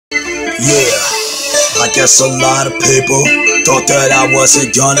guess a lot of people thought that I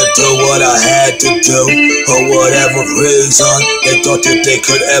wasn't gonna do what I had to do. For whatever reason, they thought that they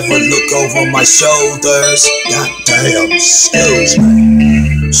could ever look over my shoulders. Goddamn, excuse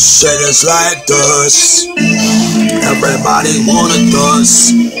me. Shit is like this. Everybody wanted this.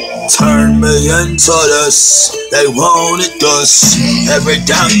 Turn me into this. They wanted this. Every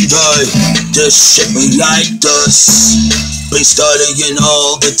damn day, this shit be like this. Be studying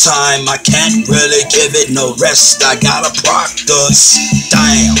all the time, I can't really give it no rest. I gotta practice.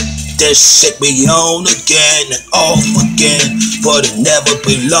 Damn, this shit be on again and off again, but it never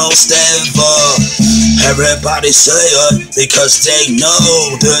be lost ever. Everybody say it because they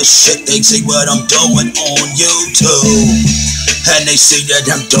know this shit. They see what I'm doing on YouTube, and they see that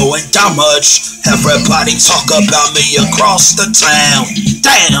I'm doing damage. Everybody talk about me across the town.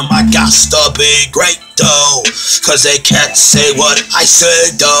 Damn, I got to be great though, cause they can't say what I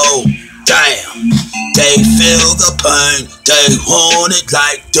said though. Damn, they feel the pain, they want it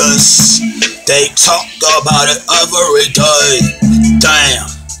like this. They talk about it every day. Damn,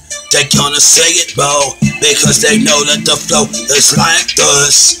 they gonna say it more, because they know that the flow is like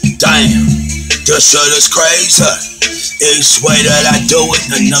this. Damn, this shit is crazy. Each way that I do it,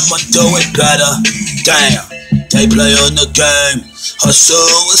 and I'ma do it better. Damn, they play on the game of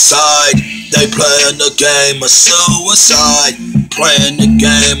suicide. They playing the game of suicide. Playing the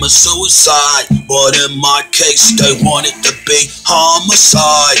game of suicide. But in my case, they want it to be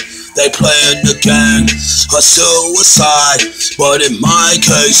homicide. They playing the game of suicide. But in my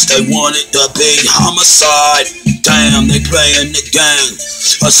case, they want it to be homicide. Damn, they playing the game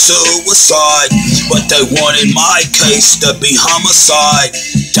of suicide. But they want in my case to be homicide.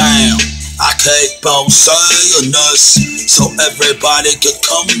 Damn, I keep on saying this, so everybody can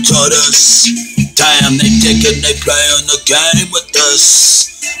come to this. Damn, they thinking they playing the game with us,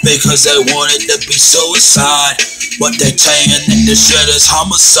 because they want it to be suicide, but they saying that this shit is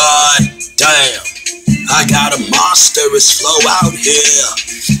homicide. Damn, I got a monstrous flow out here.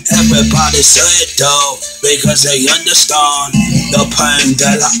 Everybody say it though, because they understand the pain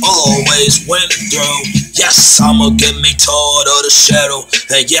that I always went through. Yes, I'ma get me toward of the shadow,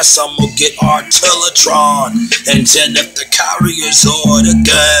 and yes, I'ma get artillery. And then if the carrier's on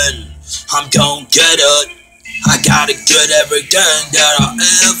again, I'm gon' get it. I gotta get everything that I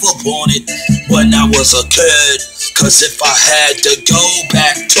ever wanted when I was a kid. Cause if I had to go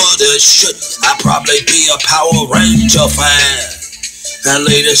back to this shit, I'd probably be a Power Ranger fan and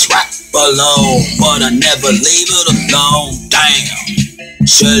leave this rap alone, but I never leave it alone. Damn,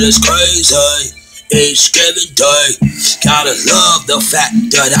 shit is crazy. Each given day, gotta love the fact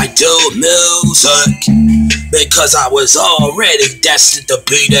that I do music, because I was already destined to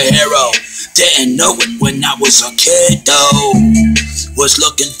be the hero. Didn't know it when I was a kid though. Was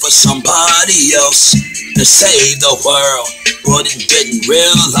looking for somebody else to save the world, but didn't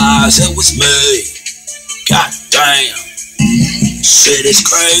realize it was me. God damn, shit is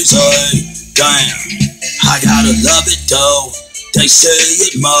crazy. Damn, I gotta love it though. They say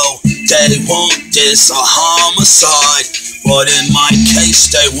it more, they want this a homicide, but in my case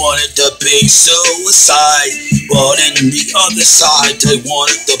they want it to be suicide. But in the other side they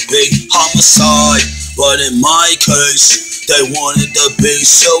want it to be homicide, but in my case they want it to be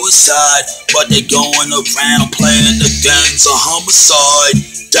suicide. But they going around playing the games of homicide.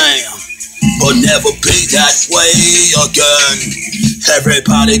 Damn, but never be that way again.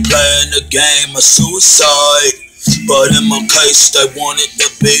 Everybody playing the game of suicide, but in my case, they want it to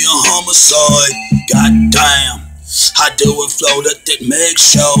be a homicide. Goddamn, I do a flow that make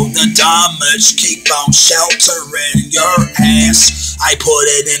sure the damage keep on sheltering your ass. I put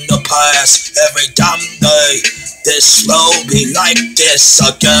it in the past every damn day. This flow be like this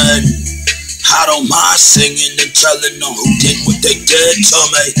again. I don't mind singing and telling them who did what they did to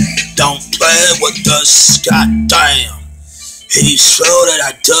me. Don't play with this, goddamn. Each flow that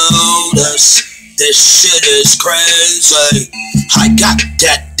I do this. This shit is crazy. I got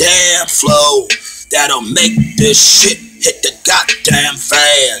that damn flow that'll make this shit hit the goddamn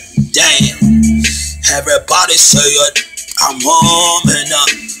fan. Damn, everybody say it, I'm warming up,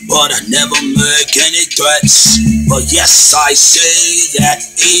 but I never make any threats. But yes, I see that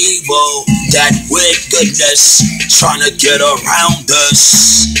evil, that wickedness trying to get around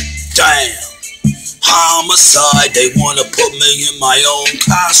us. Damn, homicide, they wanna put me in my own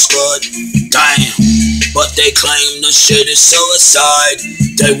casket. Damn, but they claim the shit is suicide.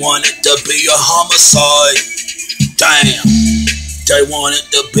 They want it to be a homicide. Damn, they want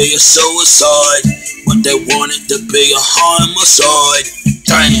it to be a suicide, but they want it to be a homicide.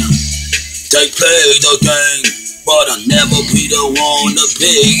 Damn, they play the game, but I'll never be the one to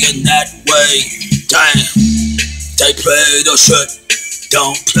be in that way. Damn, they play the shit,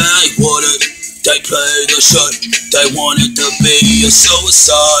 don't play with it. They play the shit, they want it to be a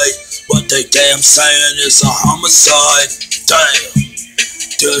suicide, but they damn saying it's a homicide. Damn,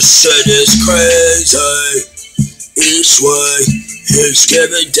 this shit is crazy. Each way, it's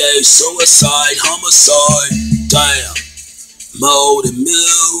giving day, suicide, homicide. Damn, mode and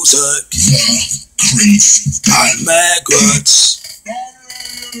music, the Crease maggots.